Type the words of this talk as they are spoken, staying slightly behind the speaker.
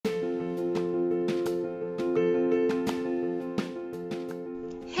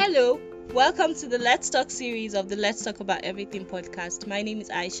Hello, welcome to the Let's Talk series of the Let's Talk About Everything podcast. My name is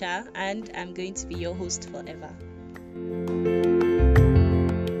Aisha and I'm going to be your host forever.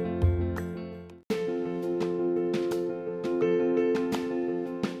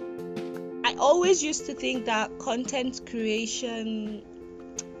 I always used to think that content creation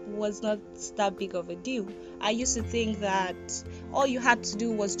was not that big of a deal. I used to think that all you had to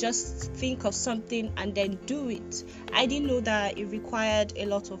do was just think of something and then do it. I didn't know that it required a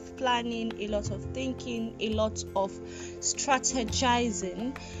lot of planning, a lot of thinking, a lot of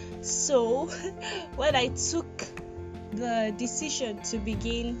strategizing. So when I took the decision to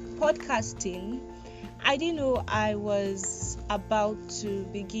begin podcasting, I didn't know I was about to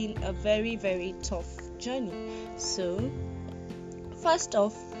begin a very, very tough journey. So first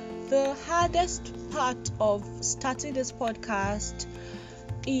off, the hardest part of starting this podcast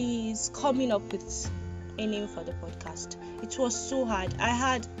is coming up with a name for the podcast. It was so hard. I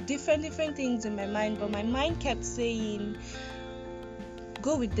had different things in my mind, but my mind kept saying,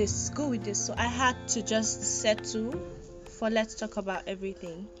 go with this. So I had to just settle for Let's Talk About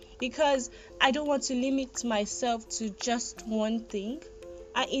Everything, because I don't want to limit myself to just one thing.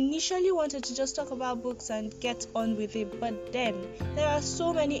 I initially wanted to just talk about books and get on with it, but then there are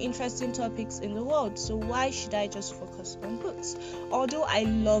so many interesting topics in the world, so why should I just focus on books? Although I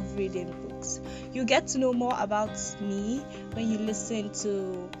love reading books. You get to know more about me when you listen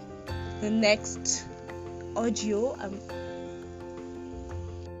to the next audio.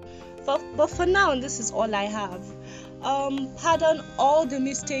 But for now, this is all I have. Pardon all the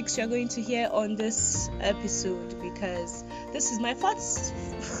mistakes you're going to hear on this episode, because this is my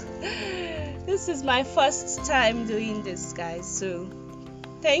first time doing this, guys. So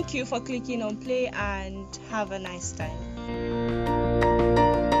thank you for clicking on play and have a nice time.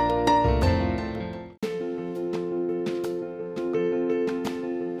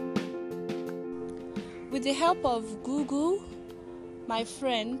 With the help of Google, my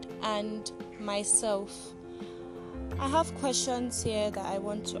friend, and myself, I have questions here that I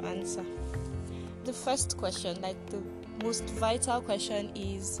want to answer. The first question, like the most vital question,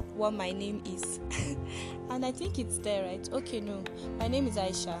 is what my name is. And I think it's there, right? Okay, no. My name is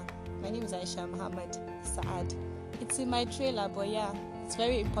Aisha. My name is Aisha Muhammad Saad. It's in my trailer, but yeah, it's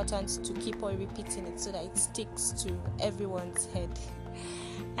very important to keep on repeating it so that it sticks to everyone's head.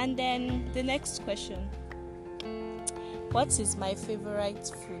 And then the next question. What is my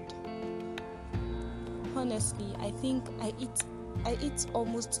favorite food? Honestly, I think I eat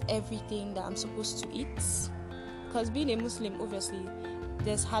almost everything that I'm supposed to eat, because being a Muslim, obviously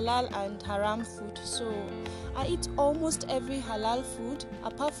there's halal and haram food, so I eat almost every halal food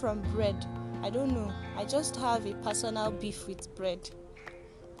apart from bread. I don't know, I just have a personal beef with bread.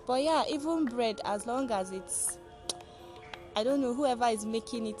 But yeah, even bread, as long as it's, I don't know, whoever is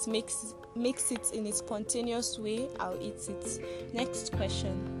making it makes it in a spontaneous way, I'll eat it. Next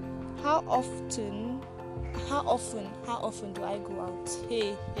question. How often do I go out?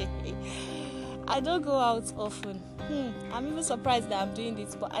 Hey. I don't go out often. I'm even surprised that I'm doing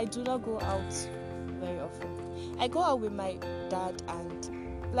this, but I do not go out very often. I go out with my dad and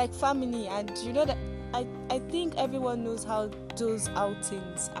like family, and you know that I think everyone knows how those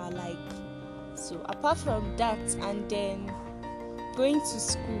outings are like. So apart from that, and then going to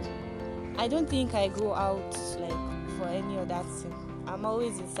school, I don't think I go out like for any other thing. I'm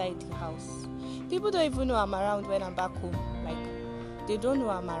always inside the house. People don't even know I'm around when I'm back home. Like, they don't know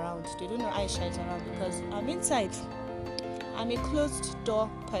I'm around. They don't know Aisha is around because I'm inside. I'm a closed door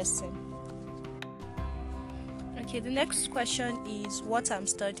person. Okay, the next question is what I'm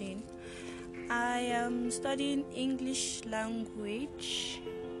studying. I am studying English language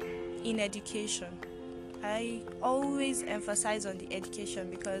in education. I always emphasize on the education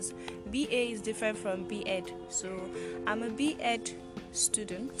because BA is different from B.Ed. So I'm a B.Ed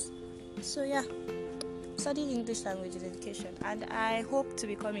student. So yeah, studying English language in education, and I hope to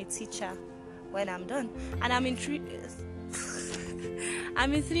become a teacher when I'm done. And I'm in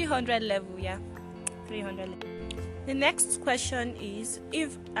 300 level, yeah, 300 level. The next question is,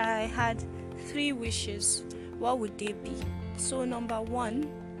 if I had 3 wishes, what would they be? So number 1,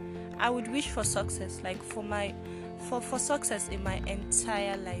 I would wish for success, like for success in my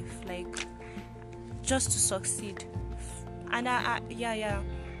entire life, like just to succeed. And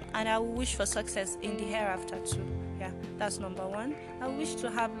and I wish for success in the hereafter too. Yeah, that's number 1. I wish to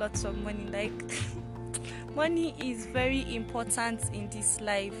have lots of money. Like money is very important in this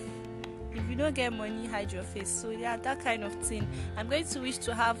life. If you don't get money, hide your face. So yeah, that kind of thing. I'm going to wish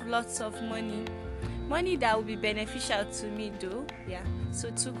to have lots of money that will be beneficial to me though. Yeah,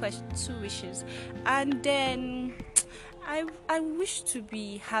 so two wishes. And then I wish to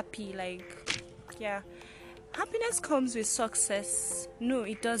be happy. Like, yeah, happiness comes with success. No,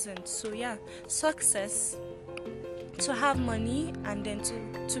 it doesn't. So yeah, success, to have money, and then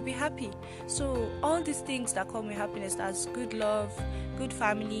to be happy. So all these things that come with happiness, that's good love, good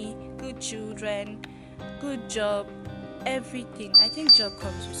family, good children, good job, everything. I think job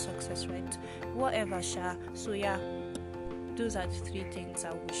comes with success, right? Whatever, sha. So yeah, those are the three things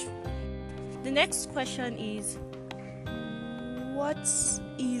I wish for. The next question is, what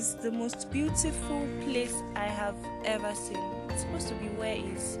is the most beautiful place I have ever seen? It's supposed to be where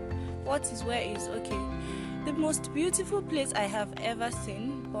is. What is where is? Okay. The most beautiful place I have ever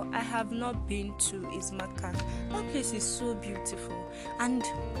seen, but I have not been to, is Mecca. That place is so beautiful, and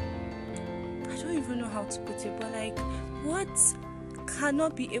I don't even know how to put it, but like, what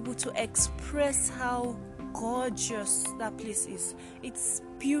cannot be able to express how gorgeous that place is. It's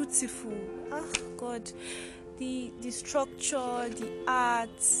beautiful. God, the structure, the art,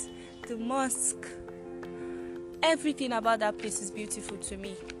 the mosque, everything about that place is beautiful to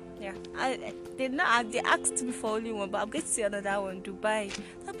me. Yeah, they asked me for only one, but I'm going to say another one, Dubai.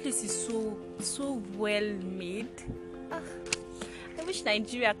 That place is so well made. I wish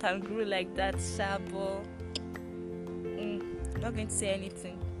Nigeria can grow like that, Shabo. I'm not going to say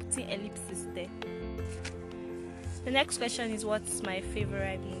anything. Putting ellipsis there. The next question is, what's my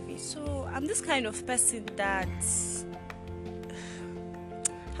favorite movie? So I'm this kind of person that,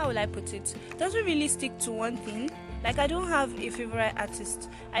 how will I put it, doesn't really stick to one thing. Like, I don't have a favorite artist.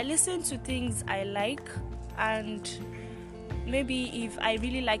 I listen to things I like, and maybe if I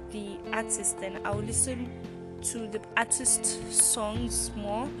really like the artist, then I'll listen to the artist songs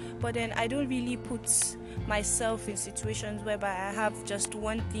more. But then I don't really put myself in situations whereby I have just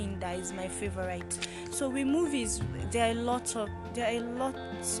one thing that is my favorite. So with movies, there are a lot of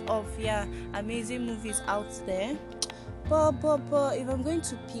amazing movies out there. But if I'm going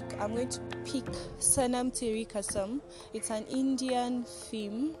to pick Sanam Teri Kasam. It's an Indian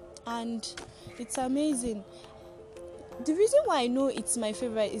film, and it's amazing. The reason why I know it's my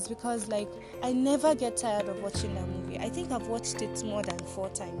favorite is because, like, I never get tired of watching that movie. I think I've watched it more than 4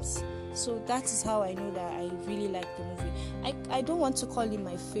 times. So that is how I know that I really like the movie. I don't want to call it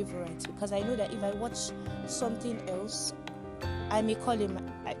my favorite, because I know that if I watch something else, I may call him,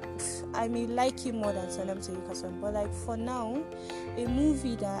 I may like him more than Sanam Teri Kasam. But like, for now, a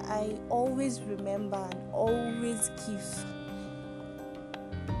movie that I always remember and always give,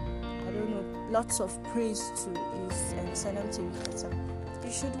 I don't know, lots of praise to is Sanam Teri Kasam.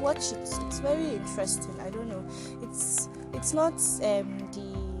 You should watch it. It's very interesting. I don't know. It's not the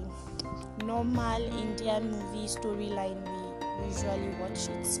normal Indian movie storyline we usually watch.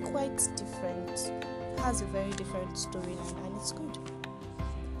 It's quite different. It has a very different storyline, and it's good.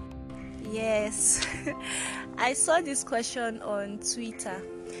 Yes. I saw this question on Twitter.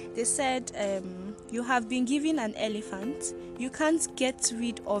 They said, you have been given an elephant. You can't get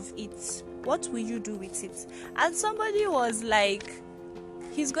rid of it. What will you do with it? And somebody was like,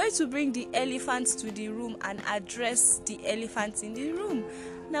 he's going to bring the elephant to the room and address the elephant in the room.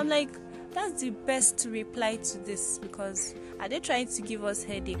 And I'm like, that's the best reply to this, because are they trying to give us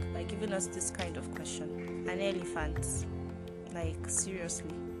headache by giving us this kind of question? An elephant. Like,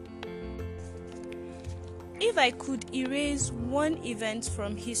 seriously. If I could erase one event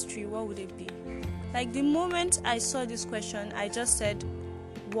from history, what would it be? Like, the moment I saw this question, I just said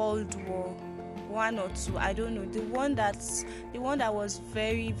World War I or II. I don't know. The one that was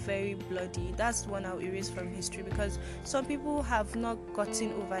very, very bloody. That's the one I'll erase from history, because some people have not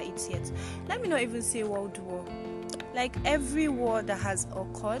gotten over it yet. Let me not even say World War. Like, every war that has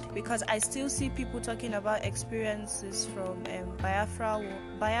occurred, because I still see people talking about experiences from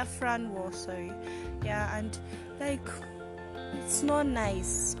Biafran War, yeah, and like, it's not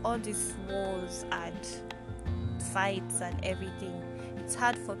nice, all these wars and fights and everything. It's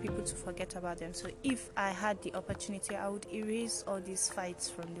hard for people to forget about them. So if I had the opportunity, I would erase all these fights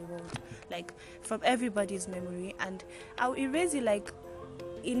from the world, like, from everybody's memory, and I'll erase it like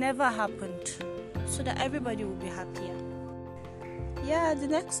it never happened, so that everybody will be happier. Yeah, the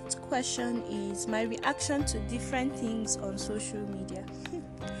next question is my reaction to different things on social media.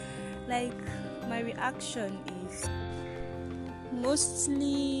 Like, my reaction is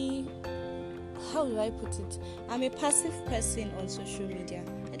mostly, how do I put it? I'm a passive person on social media.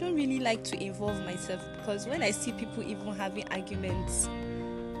 I don't really like to involve myself, because when I see people even having arguments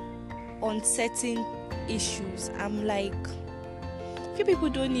on certain issues, I'm like, you people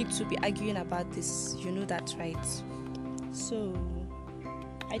don't need to be arguing about this, you know that, right? So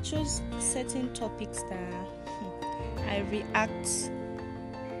I chose certain topics that I react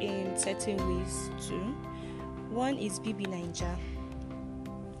in certain ways to. One is BB Naija.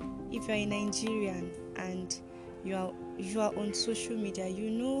 If you're a Nigerian and you are on social media,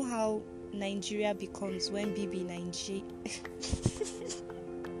 you know how Nigeria becomes when BB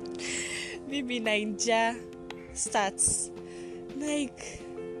Naija starts. Like,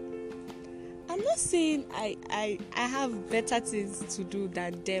 I'm not saying I have better things to do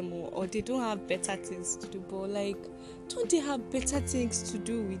than them, or they don't have better things to do, but like, don't they have better things to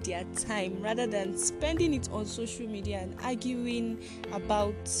do with their time rather than spending it on social media and arguing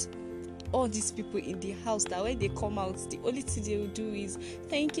about all these people in the house that when they come out, the only thing they will do is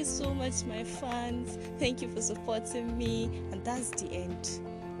thank you so much, my fans, thank you for supporting me, and that's the end.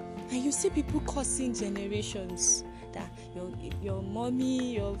 And you see people cursing generations, that your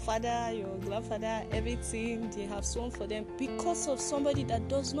mommy, your father, your grandfather, everything, they have sworn for them because of somebody that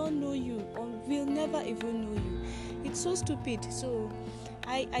does not know you or will never even know you. It's so stupid. So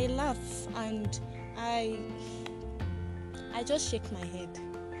I laugh and I just shake my head,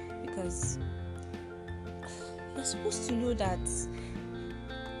 because you're supposed to know that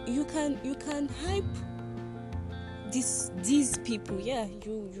you can hype these people. Yeah,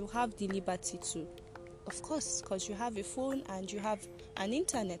 you have the liberty to, of course, because you have a phone and you have an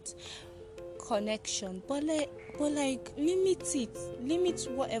internet connection, but like limit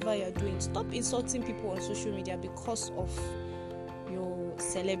whatever you're doing. Stop insulting people on social media because of your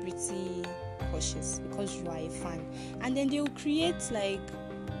celebrity crushes, because you are a fan, and then they'll create like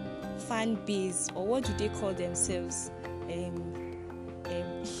fan base, or what do they call themselves,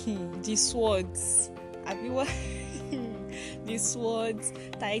 the swords, the swords,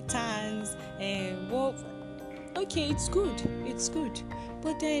 titans, well, okay, it's good,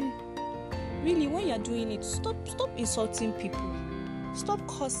 but then really, when you're doing it, stop insulting people, stop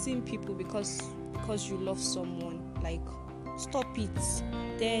cursing people because you love someone. Like, stop it.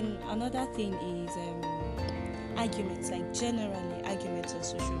 Then another thing is arguments, like generally arguments on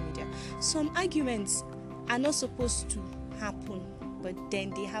social media. Some arguments are not supposed to happen, but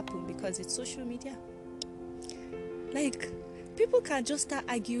then they happen because it's social media. Like, people can just start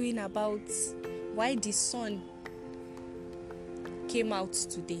arguing about why the sun came out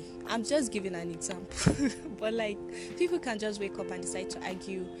today. I'm just giving an example. But like, people can just wake up and decide to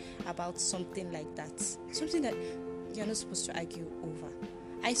argue about something like that, something that you're not supposed to argue over.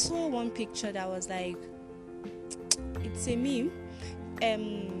 I saw one picture that was like, it's a meme.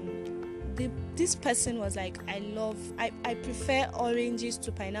 This person was like, I prefer oranges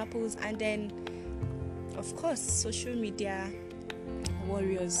to pineapples, and then of course social media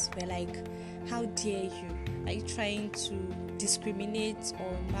warriors were like, how dare you? Are you trying to discriminate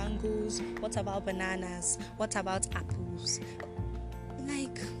on mangoes? What about bananas? What about apples?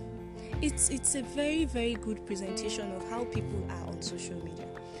 Like, it's a very, very good presentation of how people are on social media.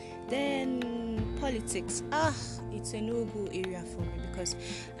 Then politics, it's a no-go area for me, because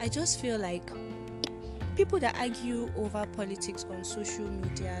I just feel like people that argue over politics on social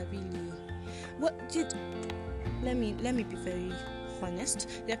media really, let me be very honest.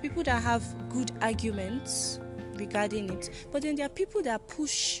 There are people that have good arguments regarding it, but then there are people that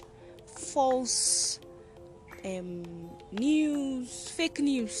push false news, fake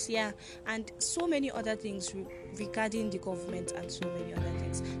news, and so many other things regarding the government, and so many other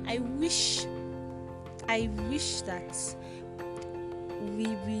things. I wish that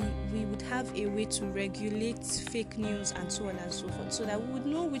we would have a way to regulate fake news and so on and so forth, so that we would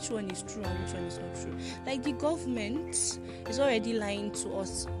know which one is true and which one is not true. Like, the government is already lying to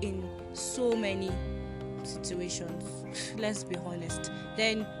us in so many situations. Let's be honest.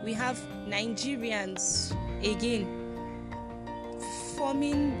 Then we have Nigerians again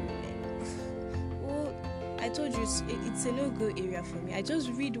forming. Well, I told you it's a no-go area for me. I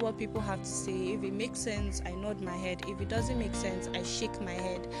just read what people have to say. If it makes sense, I nod my head. If it doesn't make sense, I shake my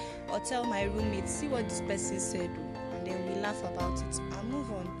head, or tell my roommates, see what this person said, and then we laugh about it and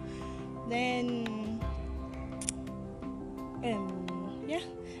move on. Then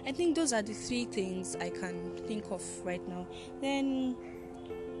I think those are the three things I can think of right now. Then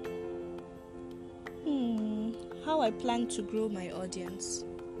how I plan to grow my audience.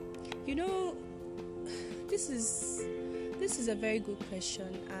 This is a very good question,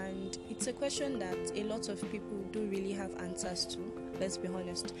 and it's a question that a lot of people don't really have answers to, let's be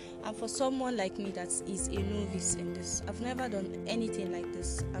honest. And for someone like me that is a novice in this, I've never done anything like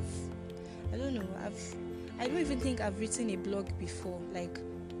this. I don't even think I've written a blog before,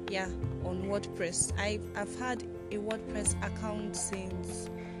 on WordPress. I've had a WordPress account since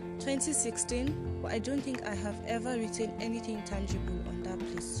 2016, but I don't think I have ever written anything tangible on that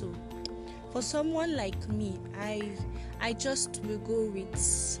place. So for someone like me, I just will go with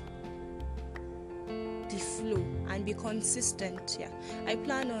the flow and be consistent. I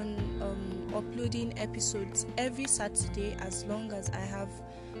plan on uploading episodes every Saturday as long as I have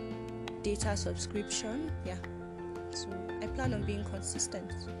data subscription. So I plan on being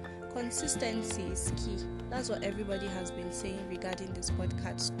consistent. Consistency is key. That's what everybody has been saying regarding this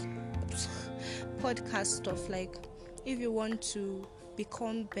podcast stuff. Like, if you want to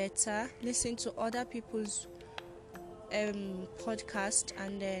become better, listen to other people's podcast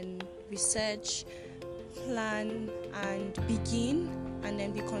and then research, plan, and begin, and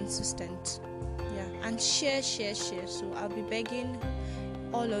then be consistent. And share. So I'll be begging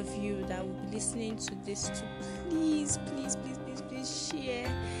all of you that will be listening to this to please share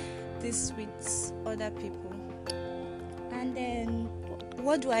this with other people. And then,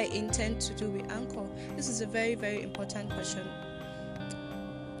 what do I intend to do with Anchor? This is a very, very important question.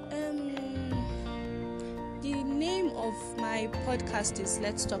 The name of my podcast is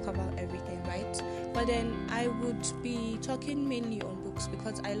Let's Talk About Everything, right? But then I would be talking mainly on books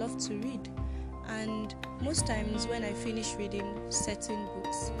because I love to read. And most times when I finish reading certain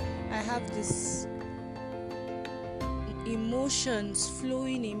books, I have this emotions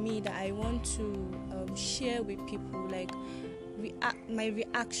flowing in me that I want to share with people, like my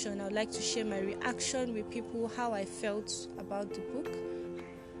reaction. I would like to share my reaction with people, how I felt about the book,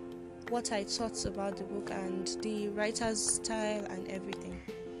 what I thought about the book, and the writer's style and everything.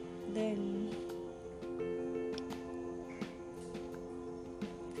 Then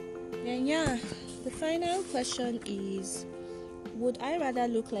the final question is, would I rather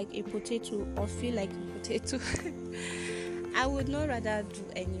look like a potato or feel like a potato? I would not rather do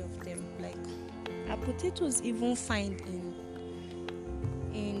any of them. Like, a potato is even fine in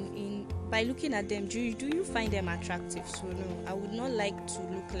by looking at them. Do you find them attractive? So no, I would not like to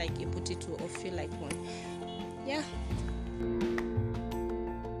look like a potato or feel like one.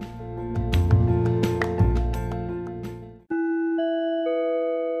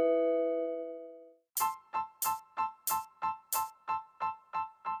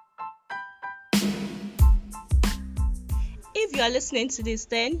 If you are listening to this,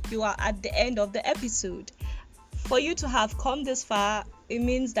 then you are at the end of the episode. For you to have come this far, it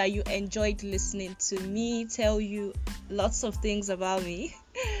means that you enjoyed listening to me tell you lots of things about me.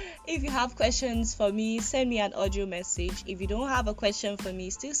 If you have questions for me, send me an audio message. If you don't have a question for me,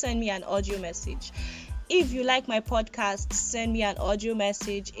 still send me an audio message. If you like my podcast, send me an audio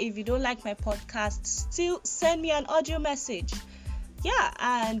message. If you don't like my podcast, still send me an audio message.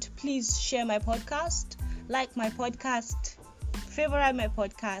 And please share my podcast, like my podcast, favorite my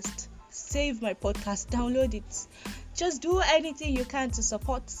podcast, save my podcast, download it. Just do anything you can to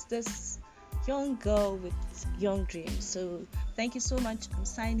support this young girl with young dreams. So thank you so much. I'm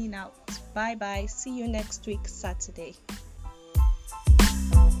signing out. Bye. See you next week, Saturday.